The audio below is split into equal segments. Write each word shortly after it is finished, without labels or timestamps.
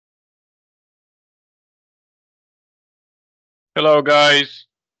Hello, guys.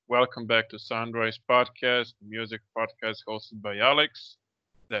 Welcome back to Sunrise Podcast, music podcast hosted by Alex.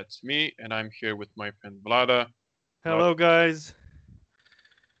 That's me, and I'm here with my friend Vlada. Vlada, Hello, guys.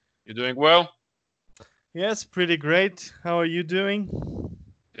 you doing well? Yes, pretty great. How are you doing?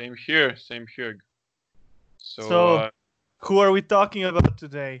 Same here, same here. So, So, who are we talking about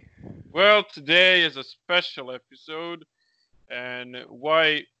today? well, today is a special episode, and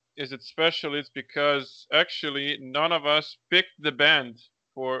why is it special? It's because actually none of us picked the band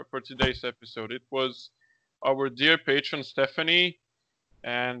for today's episode. It was our dear patron Stephanie,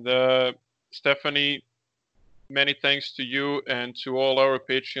 and Stephanie, many thanks to you and to all our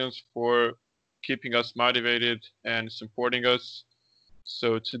patrons for keeping us motivated and supporting us.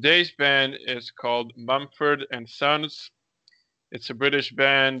 So today's band is called Mumford and Sons. It's a British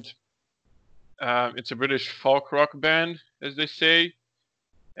band. It's a British folk rock band, as they say.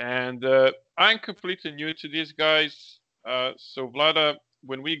 And I'm completely new to these guys. So Vlada,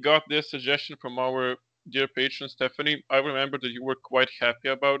 when we got this suggestion from our dear patron Stephanie, I remember that you were quite happy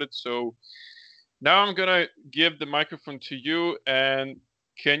about it. So now I'm gonna give the microphone to you, and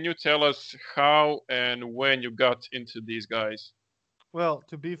can you tell us how and when you got into these guys? Well,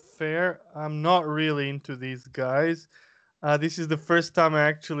 to be fair, I'm not really into these guys. This is the first time I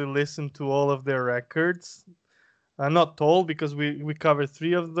actually listened to all of their records. Not all, because we covered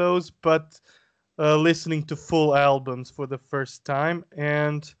three of those, but listening to full albums for the first time.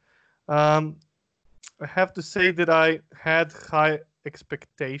 And um, I have to say that I had high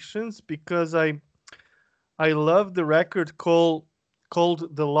expectations because I love the record called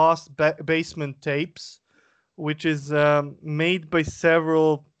The Lost Basement Tapes, which is made by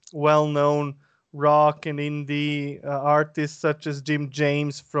several well-known rock and indie artists such as Jim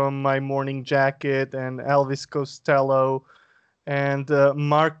James from My Morning Jacket and Elvis Costello and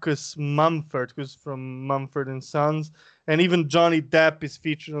Marcus Mumford, who's from Mumford and Sons, and even Johnny Depp is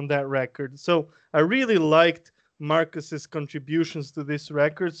featured on that record. So I really liked Marcus's contributions to this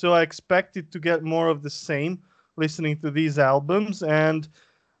record. So I expected to get more of the same listening to these albums, and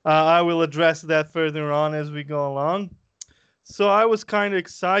I will address that further on as we go along. So I was kind of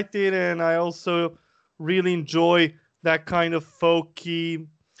excited, and I also really enjoy that kind of folky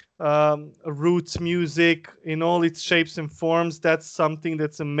roots music in all its shapes and forms. That's something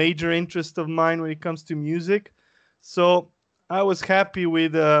that's a major interest of mine when it comes to music. So I was happy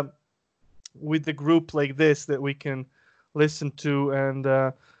with a group like this that we can listen to,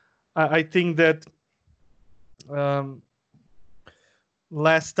 and I think that um,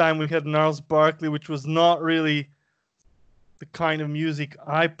 last time we had Gnarls Barkley, which was not really the kind of music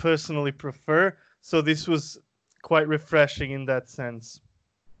I personally prefer. So this was quite refreshing in that sense.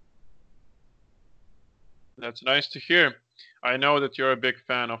 That's nice to hear. I know that you're a big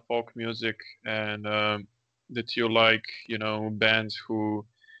fan of folk music and that you like, bands who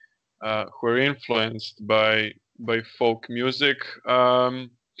are influenced by folk music.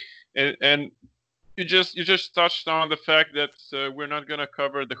 And you just touched on the fact that we're not gonna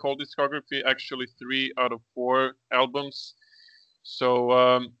cover the whole discography. Actually, 3 out of 4 albums.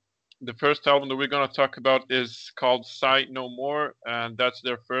 So the first album that we're gonna talk about is called "Sight No More," and that's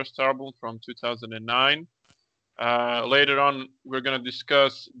their first album from 2009. Later on, we're gonna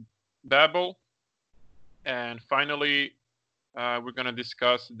discuss Babel, and finally, we're gonna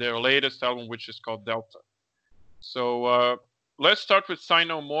discuss their latest album, which is called Delta. So let's start with "Sight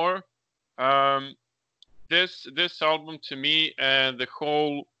No More." Um, this album to me and the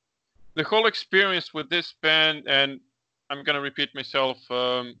whole experience with this band, and I'm gonna repeat myself.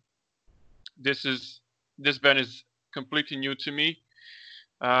 This is this band is completely new to me.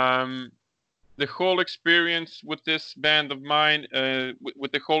 Um, the whole experience with this band of mine,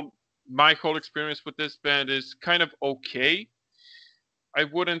 with the whole my whole experience with this band is kind of okay. I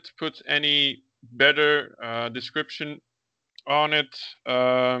wouldn't put any better description on it.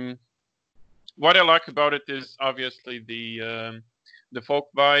 What I like about it is obviously the folk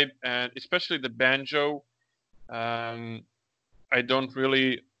vibe and especially the banjo. Um, I don't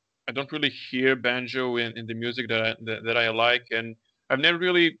really I don't really hear banjo in the music that I like, and I've never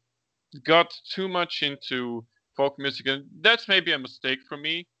really got too much into folk music, and that's maybe a mistake for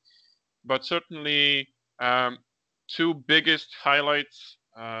me. But certainly, um, two biggest highlights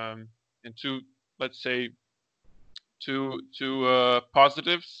and two, let's say, two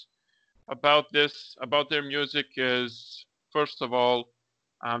positives about their music is first of all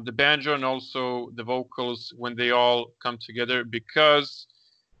the banjo and also the vocals when they all come together, because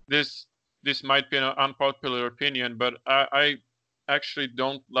this this might be an unpopular opinion, but I actually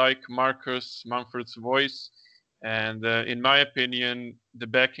don't like Marcus Mumford's voice, and in my opinion the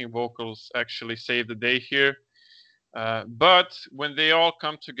backing vocals actually save the day here. But when they all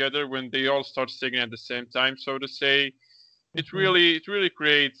come together, when they all start singing at the same time, so to say, Mhm. it really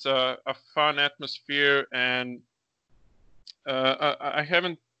creates a fun atmosphere. And I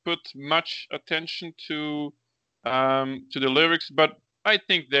haven't put much attention to the lyrics, but I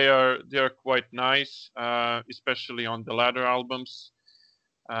think they are quite nice, especially on the latter albums.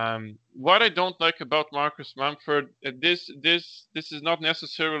 What I don't like about Marcus Mumford, this is not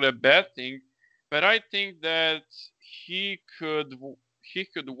necessarily a bad thing, but I think that he could he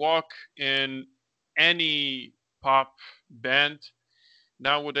could walk in any pop band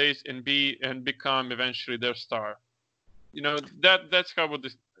nowadays and become eventually their star. You know, that's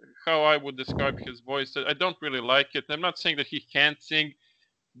how I would describe his voice. I don't really like it. I'm not saying that he can't sing,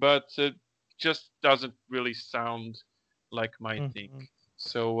 but it just doesn't really sound like my thing. Mhm.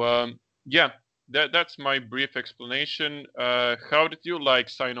 So yeah, that's my brief explanation. How did you like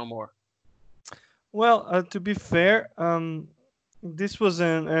Say No More? Well, to be fair, this was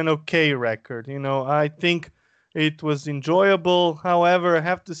an okay record. You know, I think it was enjoyable. However, I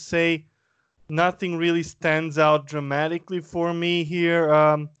have to say, nothing really stands out dramatically for me here.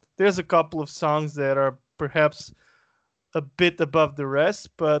 There's a couple of songs that are perhaps a bit above the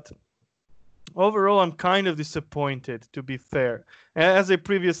rest, but overall, I'm kind of disappointed, to be fair. As I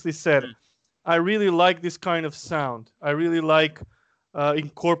previously said, Mm. I really like this kind of sound. I really like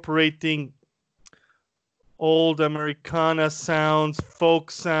incorporating old Americana sounds,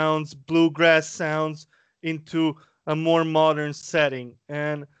 folk sounds, bluegrass sounds into a more modern setting.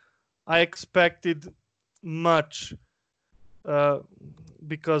 And I expected much uh,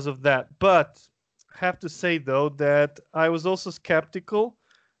 because of that. But have to say though that I was also skeptical,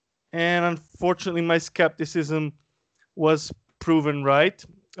 and unfortunately, my skepticism was proven right.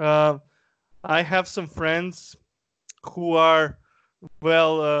 Uh, I have some friends who are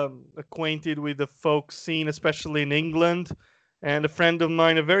well acquainted with the folk scene, especially in England. And a friend of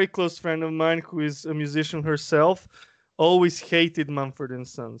mine, a very close friend of mine, who is a musician herself, always hated Mumford and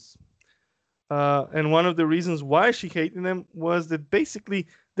Sons. And one of the reasons why she hated them was that basically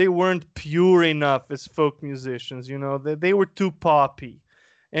they weren't pure enough as folk musicians. You know, they were too poppy.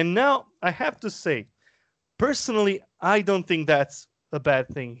 And now I have to say, personally, I don't think that's a bad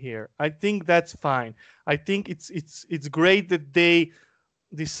thing here. I think that's fine. I think it's great that they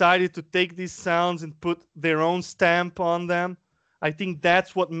decided to take these sounds and put their own stamp on them. I think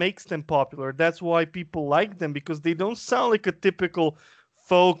that's what makes them popular. That's why people like them, because they don't sound like a typical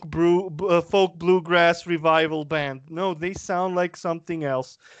folk bluegrass revival band. No, they sound like something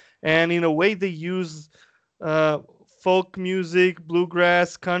else. And in a way, they use uh, folk music,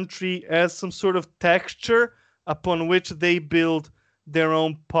 bluegrass, country as some sort of texture upon which they build their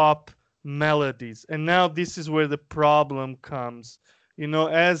own pop melodies. And now this is where the problem comes. You know,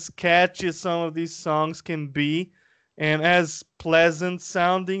 as catchy as some of these songs can be, and as pleasant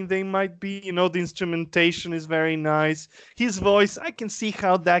sounding they might be, you know, the instrumentation is very nice. His voice, I can see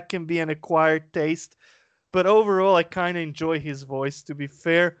how that can be an acquired taste, but overall, I kind of enjoy his voice, to be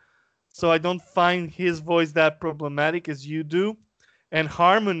fair. So I don't find his voice that problematic as you do. And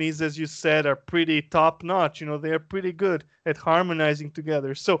harmonies, as you said, are pretty top notch. You know, they are pretty good at harmonizing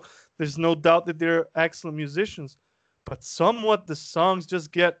together. So there's no doubt that they're excellent musicians. But somewhat the songs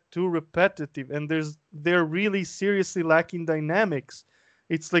just get too repetitive, and they're really seriously lacking dynamics.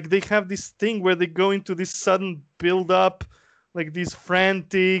 It's like they have this thing where they go into this sudden build up, like these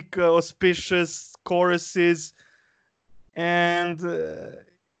frantic, auspicious choruses, and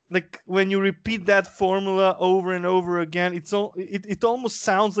like when you repeat that formula over and over again, it almost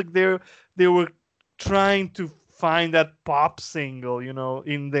sounds like they were trying to find that pop single, you know,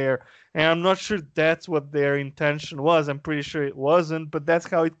 in there. And I'm not sure that's what their intention was. I'm pretty sure it wasn't, but that's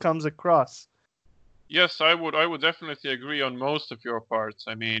how it comes across. Yes, I would definitely agree on most of your parts.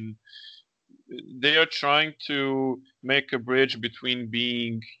 I mean, they are trying to make a bridge between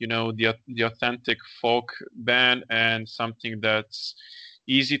being, you know, the authentic folk band and something that's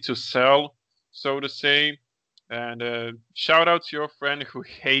easy to sell, so to say. And shout out to your friend who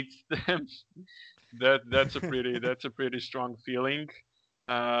hates them. That's a pretty strong feeling.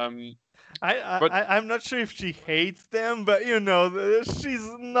 Um, but I'm not sure if she hates them, but you know, she's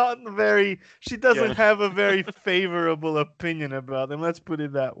not very. She doesn't yeah, have a very favorable opinion about them. Let's put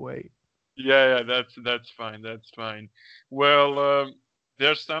it that way. yeah, that's fine. That's fine. Well,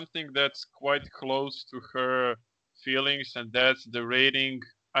 there's something that's quite close to her feelings, and that's the rating.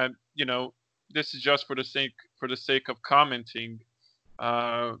 You know, this is just for the sake of commenting.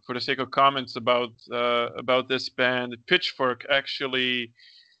 For the sake of comments about this band, Pitchfork actually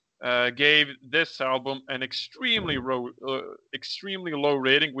gave this album an extremely low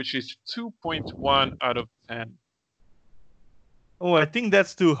rating, which is 2.1 out of 10. Oh, I think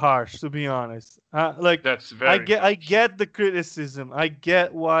that's too harsh, to be honest. Like, That's I very get, I harsh. get the criticism. I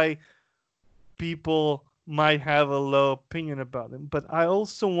get why people might have a low opinion about them, but I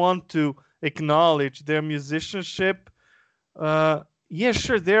also want to acknowledge their musicianship. Yeah,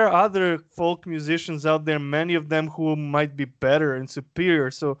 sure, there are other folk musicians out there, many of them who might be better and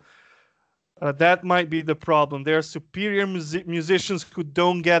superior. So that might be the problem. There are superior musicians who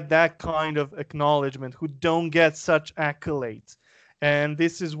don't get that kind of acknowledgement, who don't get such accolades. And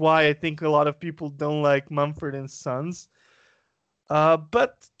this is why I think a lot of people don't like Mumford and Sons.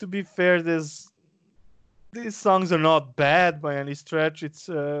 But to be fair, these songs are not bad by any stretch. It's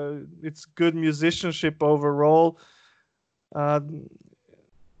good musicianship overall. Uh,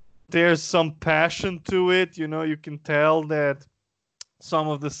 there's some passion to it. You know, you can tell that some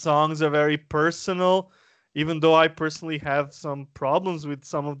of the songs are very personal, even though I personally have some problems with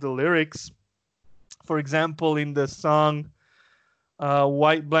some of the lyrics. For example, in the song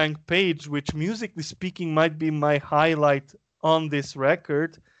White Blank Page, which musically speaking might be my highlight on this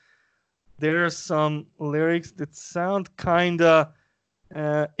record, there are some lyrics that sound kind of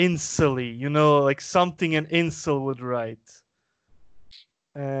insully, you know, like something an incel would write.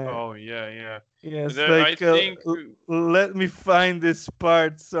 Uh, Oh yeah, yeah. yes, There, I like think. let me find this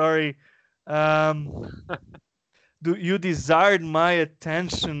part. Sorry. Um, do you desired my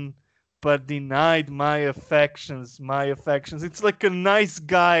attention, but denied my affections? My affections. It's like a nice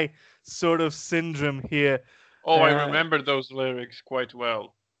guy sort of syndrome here. Oh, I Uh, remember those lyrics quite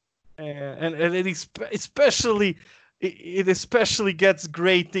well. and it especially it especially gets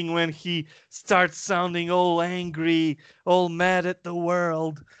grating when he starts sounding all angry, all mad at the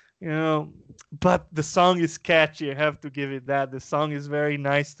world, you know. But the song is catchy. I have to give it that. The song is very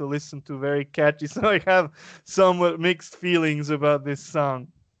nice to listen to, very catchy. So I have somewhat mixed feelings about this song.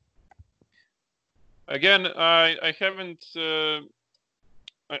 Again, I haven't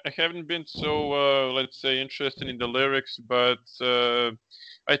been so let's say interested in the lyrics, but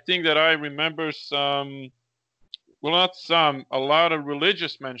I think that I remember some. Well, not some. A lot of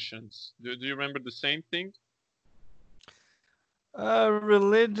religious mentions. Do you remember the same thing?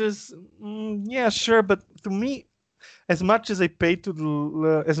 Religious, yeah, sure, but to me, as much as I paid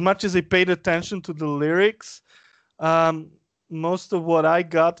to as much as I paid attention to the lyrics, um, most of what I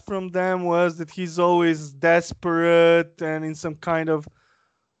got from them was that he's always desperate and in some kind of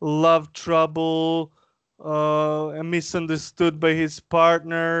love trouble, and misunderstood by his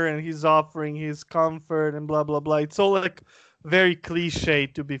partner, and he's offering his comfort and blah blah blah. It's all like very cliche,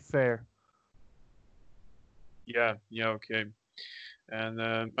 to be fair. Yeah, yeah, okay. And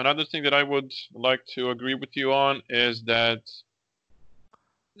another thing that I would like to agree with you on is that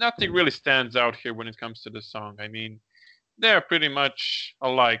nothing really stands out here when it comes to the song. I mean, they're pretty much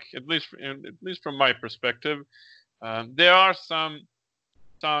alike, at least from my perspective. There are some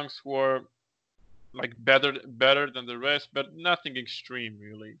songs who are like better than the rest, but nothing extreme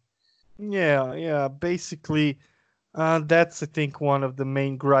really. Yeah, yeah. Basically, that's I think one of the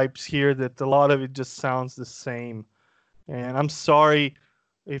main gripes here, that a lot of it just sounds the same. And I'm sorry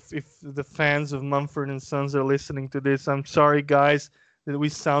if the fans of Mumford and Sons are listening to this. I'm sorry, guys, that we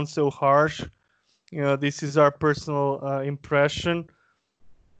sound so harsh. You know, this is our personal impression,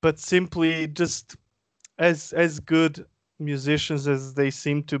 but simply just as good musicians as they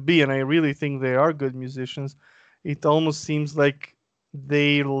seem to be, and I really think they are good musicians, it almost seems like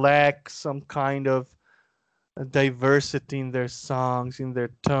they lack some kind of diversity in their songs, in their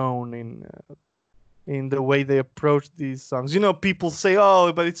tone, in the way they approach these songs. You know, people say,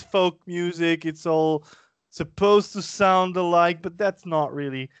 "Oh, but it's folk music; it's all supposed to sound alike," but that's not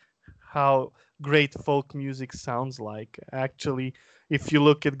really how great folk music sounds like. Actually, if you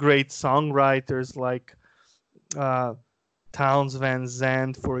look at great songwriters like uh, Towns Van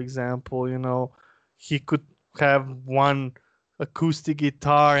Zandt, for example, you know, he could have one acoustic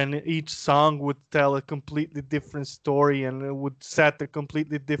guitar and each song would tell a completely different story and it would set a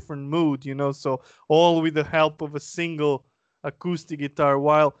completely different mood, you know, so all with the help of a single acoustic guitar,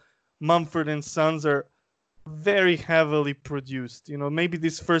 while Mumford and Sons are very heavily produced. You know, maybe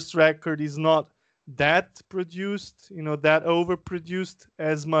this first record is not that produced, you know, that overproduced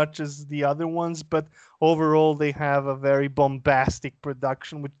as much as the other ones, but overall they have a very bombastic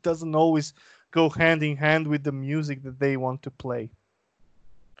production, which doesn't always go hand in hand with the music that they want to play.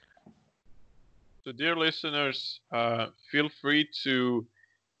 So, dear listeners, feel free to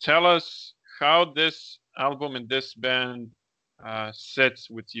tell us how this album and this band sits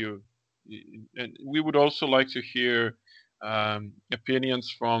with you. And we would also like to hear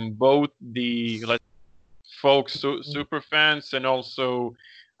opinions from both the folk super fans and also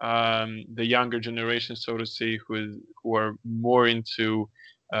the younger generation, so to say, who are more into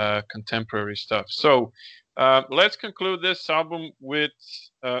contemporary stuff. So let's conclude this album with,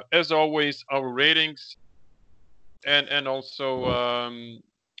 as always, our ratings and also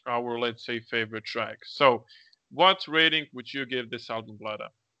our, let's say, favorite track. So, what rating would you give this album, Vlada?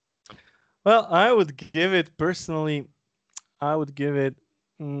 Well, I would give it personally. I would give it.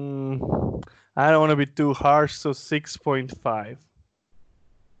 I don't want to be too harsh, so 6.5.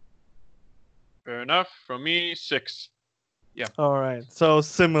 Fair enough. From me, 6. Yeah. All right. So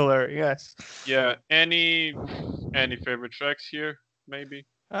similar, yes. Yeah. Any favorite tracks here? Maybe.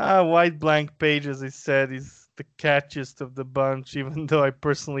 White Blank Page, as I said, is the catchiest of the bunch, even though I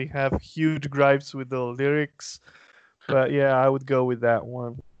personally have huge gripes with the lyrics. But yeah, I would go with that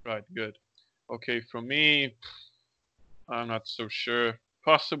one. Right. Good. Okay. From me, I'm not so sure.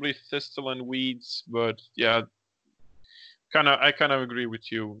 Possibly Thistle and Weeds, but yeah, I kind of agree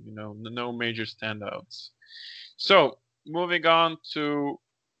with you. You know, no major standouts. So moving on to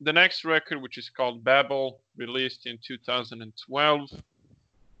the next record, which is called Babel, released in 2012.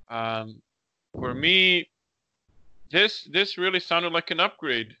 For me, this really sounded like an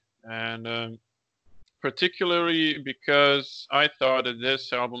upgrade, and particularly because I thought that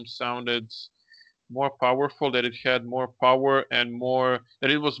this album sounded more powerful, that it had more power and more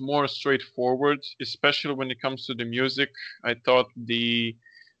that it was more straightforward, especially when it comes to the music. I thought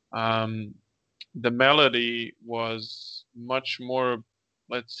um, the melody was much more,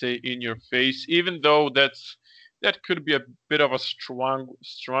 let's say, in your face, even though that could be a bit of a strong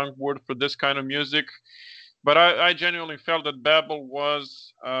word for this kind of music. But I genuinely felt that Babel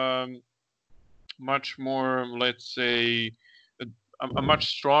was much more, let's say, a much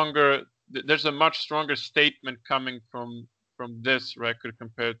stronger. There's a much stronger statement coming from this record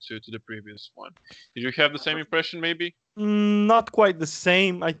compared to the previous one. Did you have the same impression, maybe? Not quite the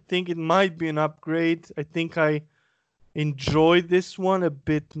same. I think it might be an upgrade. I think I enjoyed this one a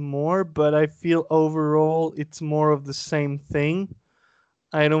bit more, but I feel overall it's more of the same thing.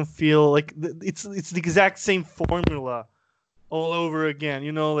 I don't feel like it's the exact same formula all over again.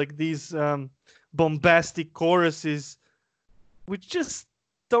 You know, like these bombastic choruses, which just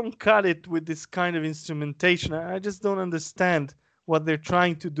don't cut it with this kind of instrumentation. I just don't understand what they're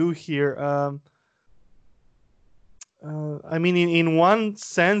trying to do here. I mean, in one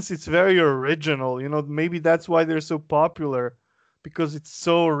sense, it's very original. You know, maybe that's why they're so popular, because it's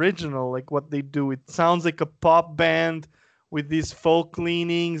so original. Like what they do, it sounds like a pop band with these folk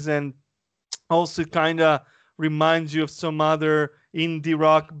leanings, and also kind of reminds you of some other indie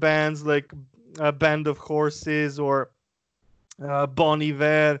rock bands like a Band of Horses or Bon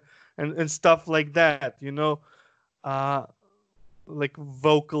Iver and stuff like that. You know, uh, like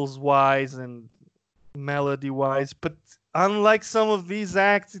vocals wise and melody wise. But unlike some of these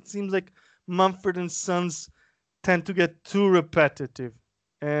acts, it seems like Mumford and Sons tend to get too repetitive,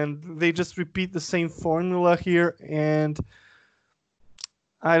 and they just repeat the same formula here. And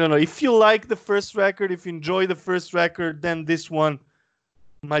I don't know, if you like the first record, if you enjoy the first record, then this one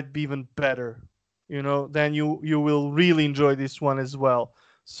might be even better. You know, then you will really enjoy this one as well.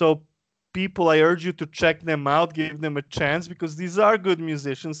 So people, I urge you to check them out, give them a chance, because these are good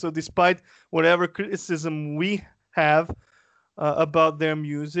musicians. So despite whatever criticism we have about their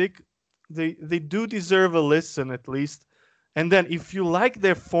music, they do deserve a listen at least. And then if you like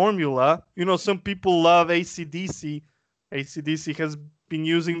their formula, you know, some people love AC/DC. AC/DC has been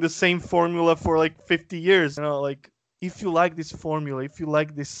using the same formula for like 50 years. You know, like if you like this formula, if you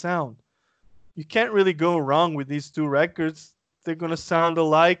like this sound, you can't really go wrong with these two records. They're going to sound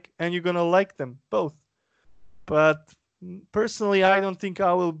alike and you're going to like them both. But personally, I don't think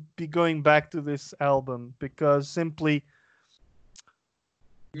I will be going back to this album, because simply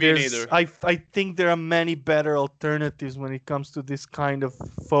Me neither. I think there are many better alternatives when it comes to this kind of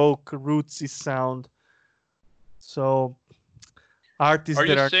folk rootsy sound. So artists Are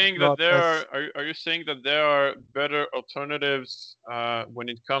you that are saying that not there as are you saying that there are better alternatives when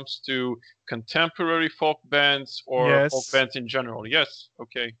it comes to contemporary folk bands or folk yes. bands in general? Yes.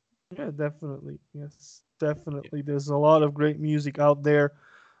 Okay. Yeah, definitely. Yes, definitely. There's a lot of great music out there.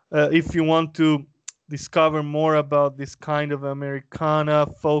 If you want to discover more about this kind of Americana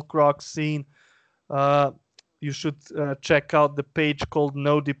folk rock scene, uh, you should check out the page called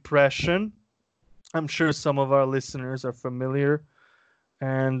No Depression. I'm sure some of our listeners are familiar,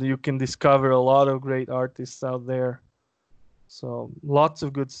 and you can discover a lot of great artists out there. So lots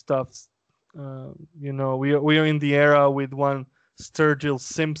of good stuff. You know, we are in the era with one Sturgill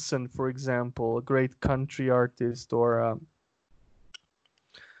Simpson, for example, a great country artist, or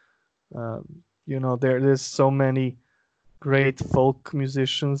you know, there's so many great folk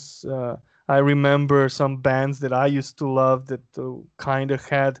musicians. I remember some bands that I used to love that kind of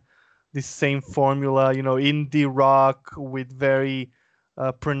had this same formula, indie rock with very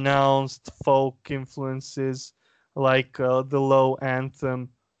pronounced folk influences, like the Low Anthem.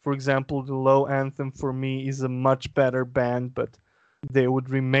 For example, the Low Anthem for me is a much better band, but they would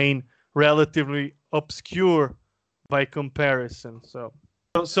remain relatively obscure by comparison. So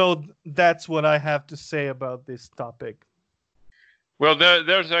that's what I have to say about this topic. Well,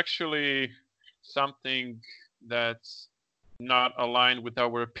 there's actually something that's not aligned with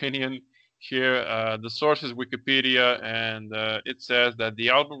our opinion here. The source is Wikipedia, and it says that the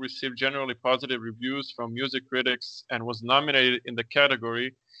album received generally positive reviews from music critics and was nominated in the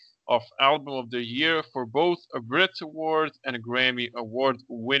category of Album of the Year for both a Brit Award and a Grammy Award,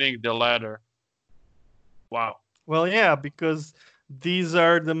 winning the latter. Wow. Well, yeah, because these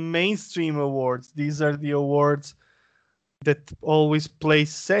are the mainstream awards. These are the awards that always play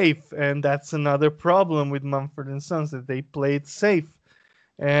safe, and that's another problem with Mumford and Sons, that they play it safe.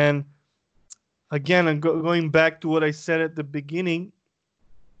 And again, I'm going back to what I said at the beginning.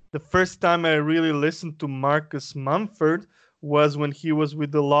 The first time I really listened to Marcus Mumford was when he was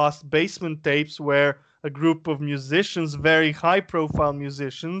with the Lost Basement Tapes, where a group of musicians, very high-profile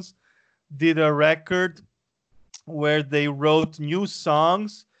musicians, did a record where they wrote new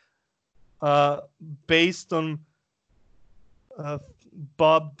songs based on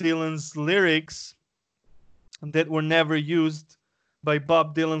Bob Dylan's lyrics that were never used by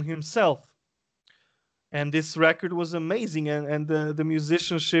Bob Dylan himself. And this record was amazing, and the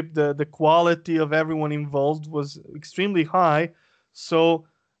musicianship, the quality of everyone involved was extremely high. So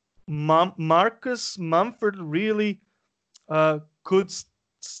Marcus Mumford really could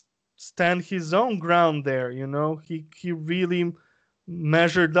stand his own ground there. He really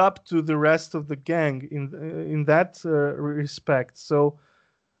measured up to the rest of the gang in that respect. So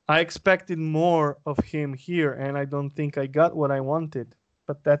I expected more of him here, and I don't think I got what I wanted.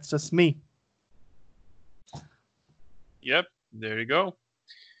 But that's just me. Yep, there you go.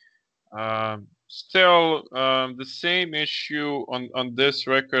 Still, the same issue on this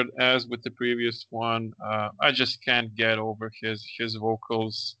record as with the previous one. I just can't get over his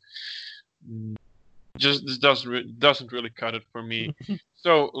vocals. Just this doesn't really cut it for me.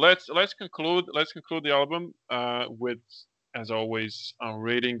 So let's conclude the album with, as always,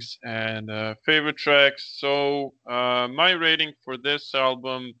 ratings and favorite tracks. So my rating for this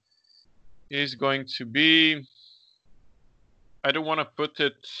album is going to be, I don't want to put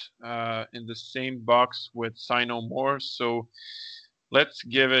it in the same box with Sigh No More, so let's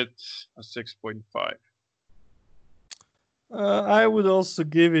give it a 6.5. I would also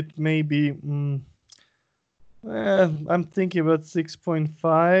give it maybe, I'm thinking about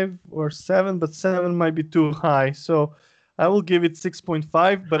 6.5 or 7, but 7 might be too high. So I will give it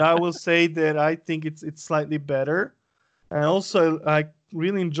 6.5, but I will say that I think it's slightly better. And also, I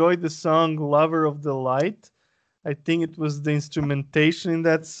really enjoyed the song Lover of the Light. I think it was the instrumentation in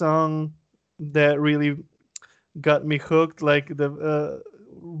that song that really got me hooked, like the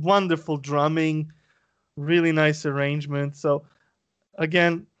wonderful drumming, really nice arrangement. So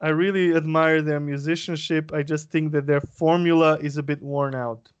again, I really admire their musicianship. I just think that their formula is a bit worn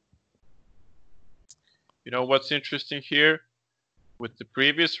out. You know what's interesting here? With the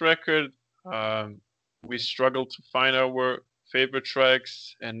previous record, we struggled to find our favorite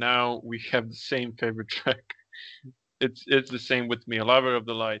tracks, and now we have the same favorite track. It's the same with me, Lover of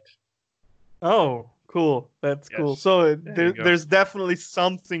the Light. Oh, cool. That's Yes. cool. So There's definitely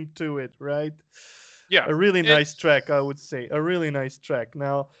something to it, right? Yeah. A really nice track, I would say. A really nice track.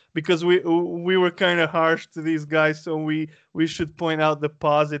 Now, because we were kind of harsh to these guys, so we should point out the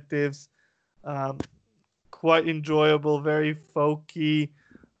positives. Quite enjoyable, very folky.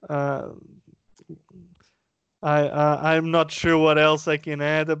 I'm not sure what else I can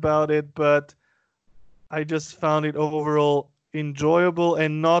add about it, but I just found it overall enjoyable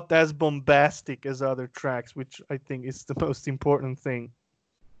and not as bombastic as other tracks, which I think is the most important thing.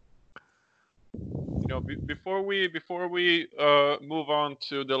 You know, before we move on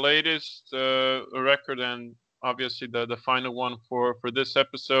to the latest record and obviously the final one for this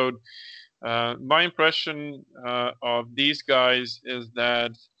episode, my impression of these guys is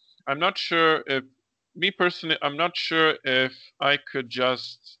that I'm not sure if I could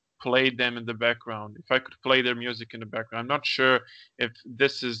just play them in the background. If I could play their music in the background, I'm not sure if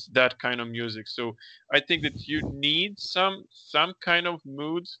this is that kind of music. So I think that you need some kind of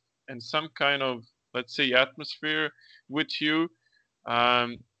mood and some kind of, let's say, atmosphere with you.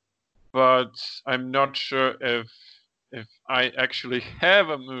 But I'm not sure if I actually have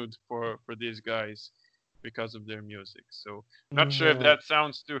a mood for these guys. because of their music. So not sure if Yeah. that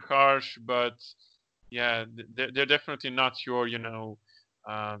sounds too harsh, but yeah, they're definitely not your,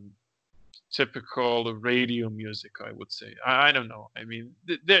 um, typical radio music, I would say. I don't know. I mean,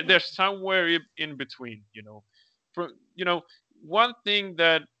 they're somewhere in between. From one thing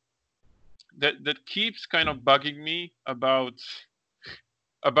that keeps kind of bugging me about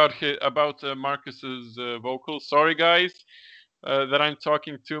Marcus's vocals. Sorry, guys, that I'm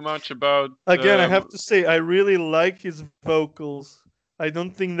talking too much about. Again, I have to say I really like his vocals. I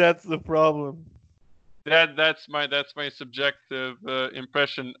don't think that's the problem. That's my subjective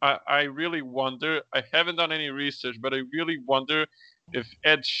impression. I really wonder. I haven't done any research, but I really wonder if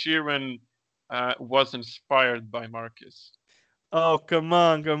Ed Sheeran was inspired by Marcus. Oh, come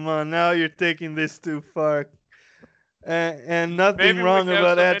on, come on. Now you're taking this too far. And nothing Maybe we wrong have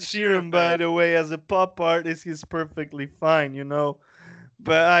about some Ed Ed Sheeran Sheeran, by fans. the way. As a pop artist, he's perfectly fine,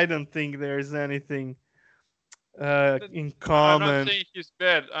 But I don't think there's anything in I'm not common. saying he's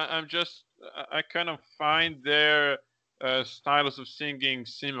bad. I'm just I kind of find their styles of singing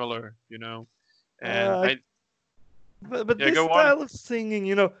similar. And Uh, but yeah, this go on. style of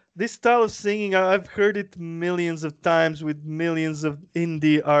singing, this style of singing, I've heard it millions of times with millions of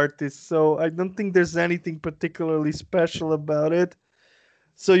indie artists. So I don't think there's anything particularly special about it.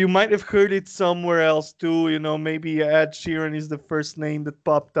 So you might have heard it somewhere else too. Maybe Ed Sheeran is the first name that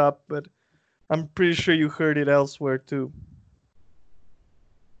popped up, but I'm pretty sure you heard it elsewhere too.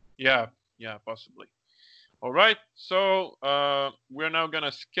 Yeah, yeah, possibly. All right, so we're now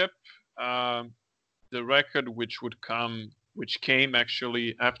gonna skip the record which came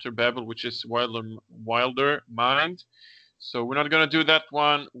actually after Babel, which is Wilder Mind. So we're not gonna do that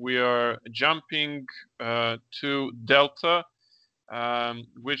one. We are jumping to Delta,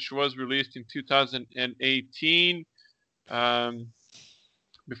 which was released in 2018. Um,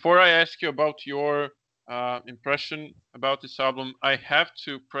 Before I ask you about your impression about this album, I have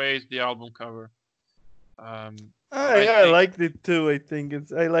to praise the album cover. I I think liked it too.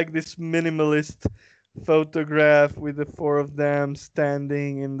 I like this minimalist photograph with the four of them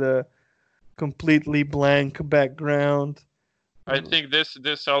standing in the completely blank background. I think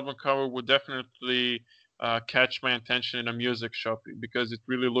this album cover would definitely catch my attention in a music shop because it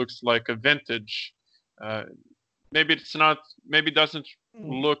really looks like a vintage. Uh, maybe it's not. Maybe it doesn't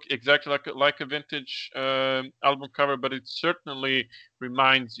look exactly like a vintage album cover, but it certainly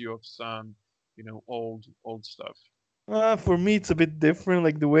reminds you of some old stuff. For me, it's a bit different.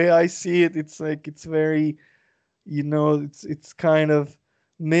 Like the way I see it, it's like it's very, it's kind of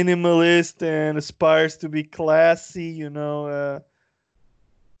minimalist and aspires to be classy.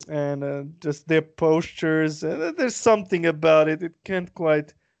 And just their postures. There's something about it. It can't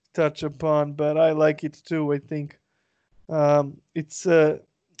quite touch upon, but I like it too. I think it's a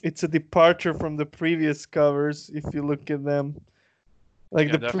departure from the previous covers. If you look at them, like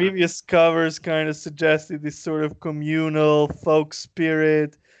Yeah, the definitely. previous covers kind of suggested this sort of communal folk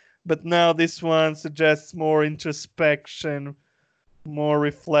spirit, but now this one suggests more introspection, more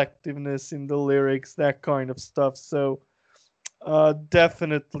reflectiveness in the lyrics, that kind of stuff. So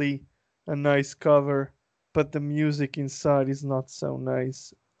definitely a nice cover, but the music inside is not so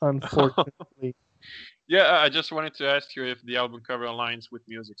nice, unfortunately. Yeah, I just wanted to ask you if the album cover aligns with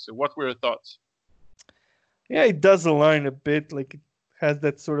music. So, what were your thoughts? Yeah, it does align a bit, like it has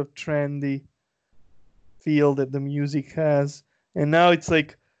that sort of trendy feel that the music has. And now it's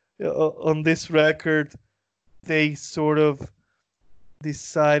like on this record, they sort of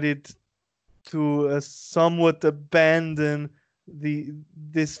decided to somewhat abandon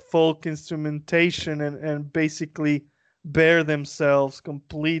this folk instrumentation and basically bare themselves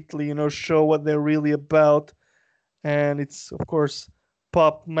completely, show what they're really about. And it's of course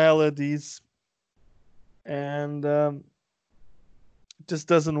pop melodies, and it just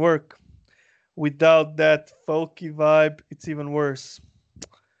doesn't work. Without that folky vibe, it's even worse.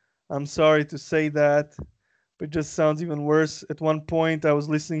 I'm sorry to say that, but it just sounds even worse. At one point, I was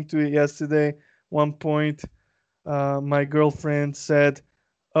listening to it yesterday. One point, my girlfriend said,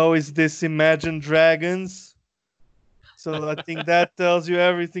 "Oh, is this Imagine Dragons?" So I think that tells you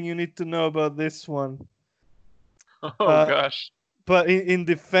everything you need to know about this one. Oh Uh, gosh. but in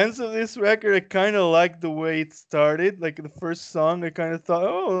defense of this record, I kind of like the way it started. Like the first song, I kind of thought,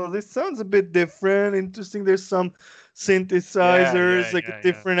 oh, this sounds a bit different, interesting. There's some Yeah, synthesizers, yeah, like a yeah, yeah.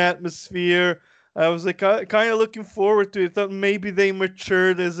 different atmosphere. I was like kind of looking forward to it. Thought maybe they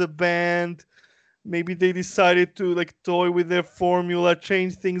matured as a band. Maybe they decided to like toy with their formula,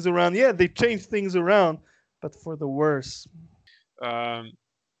 change things around. Yeah, they changed things around, but for the worse. Um,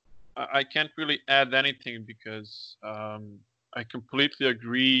 I can't really add anything because I completely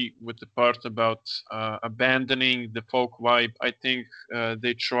agree with the part about abandoning the folk vibe. I think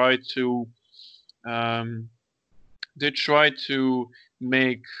they try to um,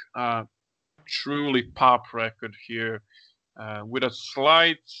 make a truly pop record here with a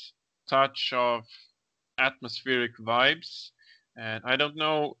slight touch of atmospheric vibes. And I don't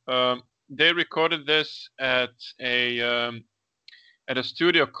know, they recorded this at a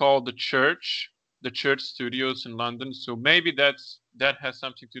studio called the Church Studios in London. So maybe that has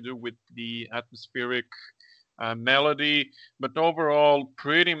something to do with the atmospheric melody. But overall,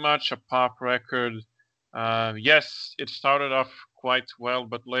 pretty much a pop record. Yes, it started off quite well,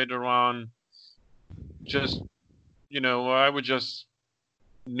 but later on, just I would just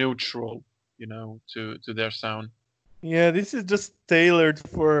neutral, to their sound. Yeah, this is just tailored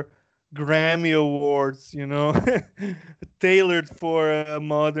for Grammy Awards, tailored for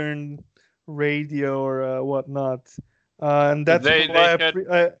modern radio or whatnot. And that's They why had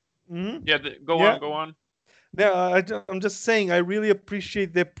mhm. yeah. Yeah, Go on. yeah. I'm just saying, I really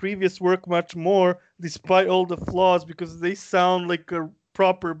appreciate their previous work much more, despite all the flaws, because they sound like a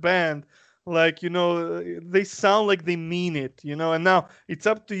proper band. Like, they sound like they mean it, And now it's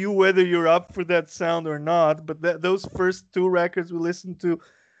up to you whether you're up for that sound or not. But those first two records we listened to,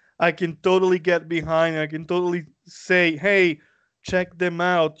 I can totally get behind. I can totally say, hey, check them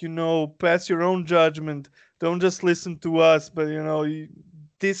out. Pass your own judgment. Don't just listen to us, but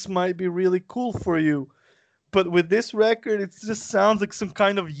this might be really cool for you. But with this record, it just sounds like some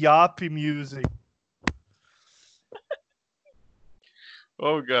kind of yappy music.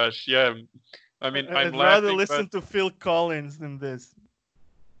 Oh gosh, yeah. I mean, I'm I'd rather laughing, but listen to Phil Collins than this.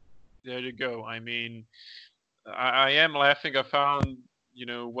 there you go. I mean, I am laughing. I found,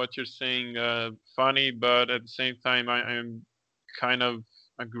 what you're saying funny, but at the same time, I'm kind of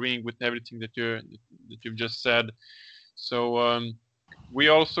agreeing with everything that you've just said. So we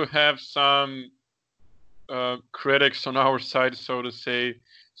also have some critics on our side, so to say.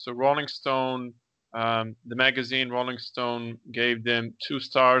 So Rolling Stone, the magazine Rolling Stone gave them 2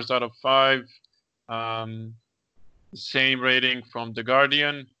 stars out of 5. The same rating from The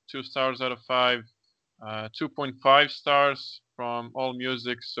Guardian, 2 stars out of 5. 2.5 stars from All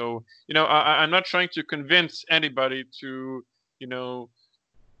Music. So I'm not trying to convince anybody to you know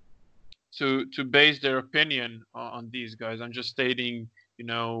to base their opinion on these guys. I'm just stating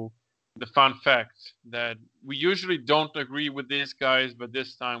the fun fact that we usually don't agree with these guys, but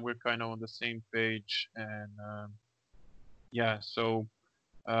this time we're kind of on the same page. And yeah, so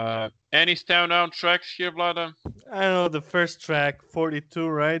any standout tracks here, Vlada? I don't know, the first track, 42,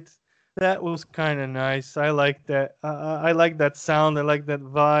 right? That was kind of nice. I like that. I like that sound. I like that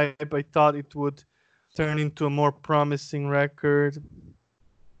vibe. I thought it would turn into a more promising record,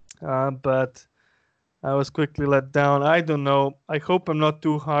 but I was quickly let down. I don't know. I hope I'm not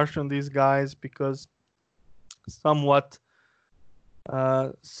too harsh on these guys because somewhat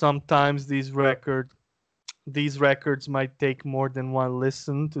sometimes these records might take more than one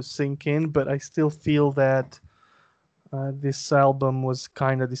listen to sink in, but I still feel that this album was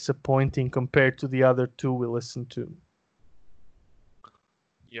kind of disappointing compared to the other two we listened to.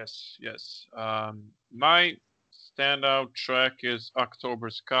 Yes, yes. My standout track is October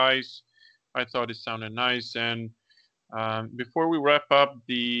Skies. I thought it sounded nice. And before we wrap up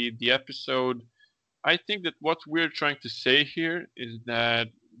the episode, I think that what we're trying to say here is that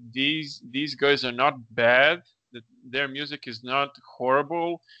these guys are not bad. That their music is not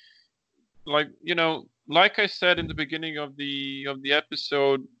horrible. Like I said in the beginning of the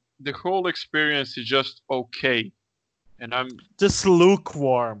episode, the whole experience is just okay. And I'm just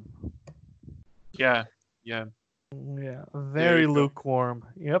lukewarm. Yeah, yeah. Yeah, very lukewarm.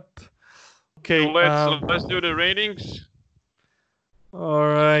 Yep. Okay. So let's do the ratings. All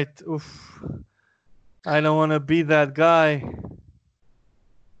right. Oof. I don't want to be that guy,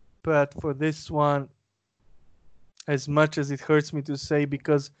 but for this one, as much as it hurts me to say,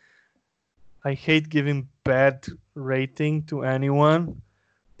 because I hate giving bad rating to anyone.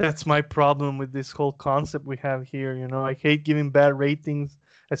 That's my problem with this whole concept we have here. I hate giving bad ratings,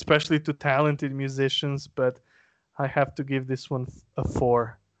 especially to talented musicians, but I have to give this one a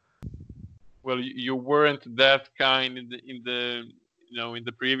 4. Well, you weren't that kind in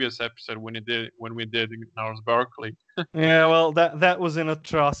the previous episode when we did Gnarls Barkley. Yeah, well, that was an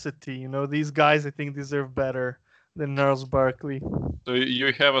atrocity. These guys I think deserve better than Gnarls Barkley. So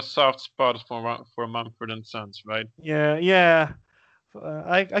you have a soft spot for Mumford and Sons, right? Yeah.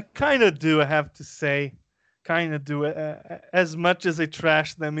 I kind of do, I have to say. Kind of do. As much as I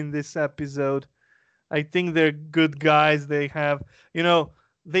trash them in this episode, I think they're good guys. They have,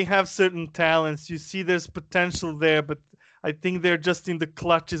 they have certain talents. You see there's potential there, but I think they're just in the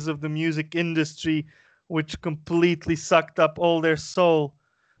clutches of the music industry, which completely sucked up all their soul.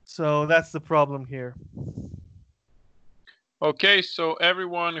 So that's the problem here. Okay, so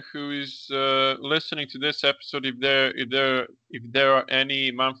everyone who is listening to this episode, if there are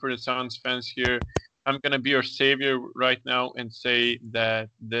any Mumford and Sons fans here, I'm gonna be your savior right now and say that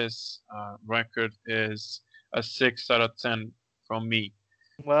this record is a 6 out of 10 from me.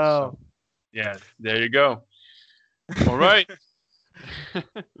 So Wow. yeah, there you go. All right.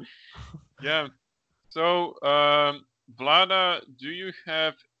 Yeah. So Vlada, do you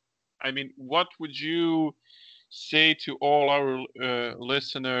have? I mean, what would you say to all our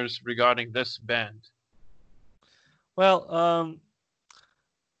listeners regarding this band? Well,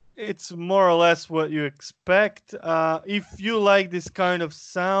 it's more or less what you expect. If you like this kind of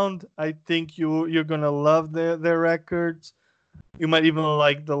sound, I think you're gonna love their records. You might even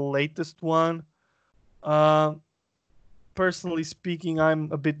like the latest one. Uh, Personally speaking, I'm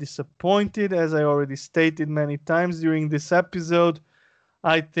a bit disappointed, as I already stated many times during this episode.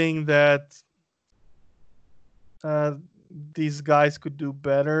 I think that uh, these guys could do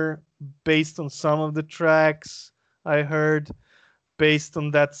better based on some of the tracks I heard, based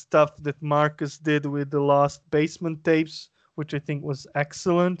on that stuff that Marcus did with the Lost Basement tapes, which I think was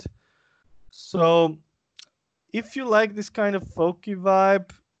excellent. So, if you like this kind of folky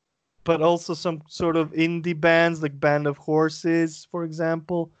vibe, but also some sort of indie bands like Band of Horses, for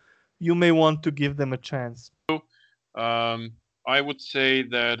example, you may want to give them a chance. Um, I would say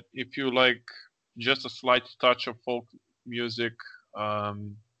that if you like just a slight touch of folk music,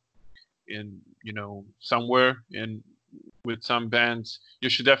 um, in somewhere in with some bands, you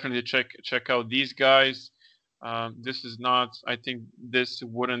should definitely check out these guys. This is not. I think this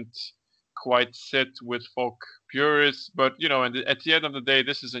wouldn't quite sit with folk purists, but and at the end of the day,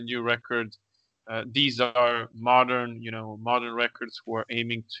 this is a new record. These are modern records who are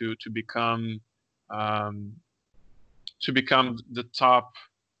aiming um, to become the top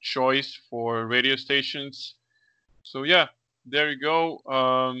choice for radio stations. So yeah, there you go.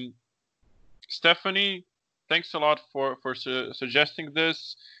 Stephanie, thanks a lot for suggesting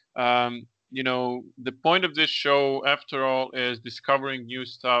this. The point of this show, after all, is discovering new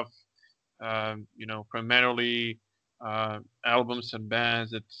stuff. Primarily albums and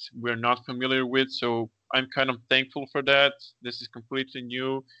bands that we're not familiar with. So I'm kind of thankful for that. This is completely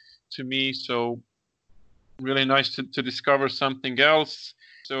new to me. So really nice to discover something else.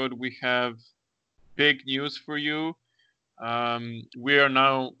 So we have big news for you. We are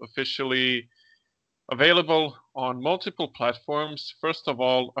now officially available on multiple platforms. First of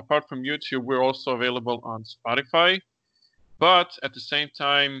all, apart from YouTube, we're also available on Spotify. But at the same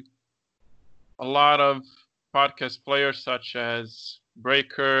time, a lot of podcast players such as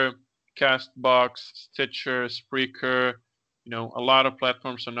Breaker, Castbox, Stitcher, Spreaker, a lot of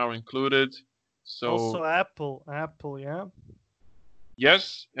platforms are now included. So Also, Apple, yeah.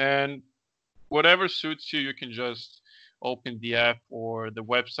 yes, and whatever suits you, you can just open the app or the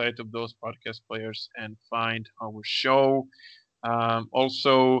website of those podcast players and find our show.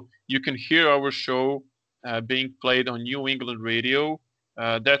 Also, you can hear our show being played on New England radio.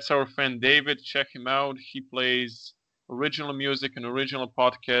 That's our friend David. Check him out. He plays original music and original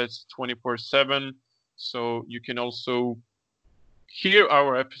podcasts 24/7. So you can also hear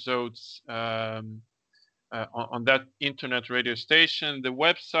our episodes on that internet radio station. The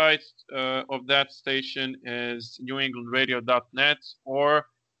website of that station is newenglandradio.net, or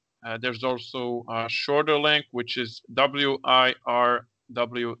there's also a shorter link, which is wirw.net.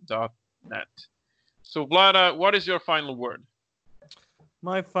 So, Vlada, what is your final word?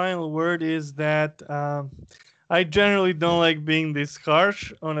 My final word is that I generally don't like being this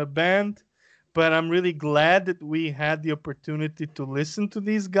harsh on a band, but I'm really glad that we had the opportunity to listen to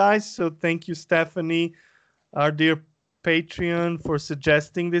these guys. So thank you, Stephanie, our dear Patreon, for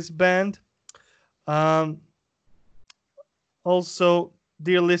suggesting this band. Um, Also,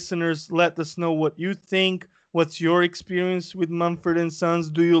 dear listeners, let us know what you think. What's your experience with Mumford and Sons?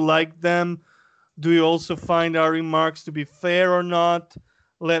 Do you like them? Do you also find our remarks to be fair or not?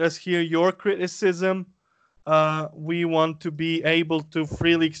 Let us hear your criticism. We want to be able to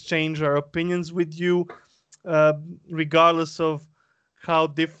freely exchange our opinions with you, uh, regardless of how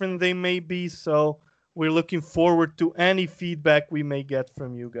different they may be. So we're looking forward to any feedback we may get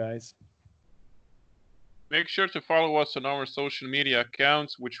from you guys. Make sure to follow us on our social media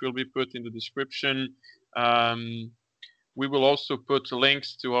accounts, which will be put in the description. Um, we will also put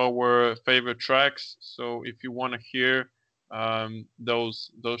links to our favorite tracks. So if you want to hear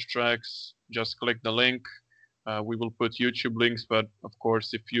those tracks, just click the link. We will put YouTube links, but of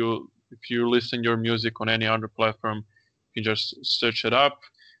course, if you listen your music on any other platform, You can just search it up.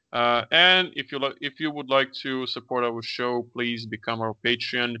 And if you would like to support our show, please become our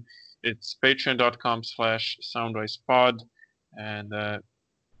Patreon. It's patreon.com/soundwicepod. And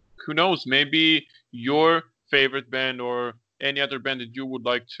who knows, maybe your favorite band or any other band that you would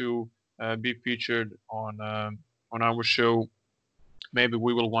like to be featured on our show, maybe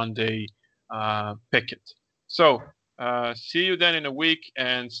we will one day pick it. So see you then in a week,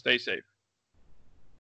 and stay safe.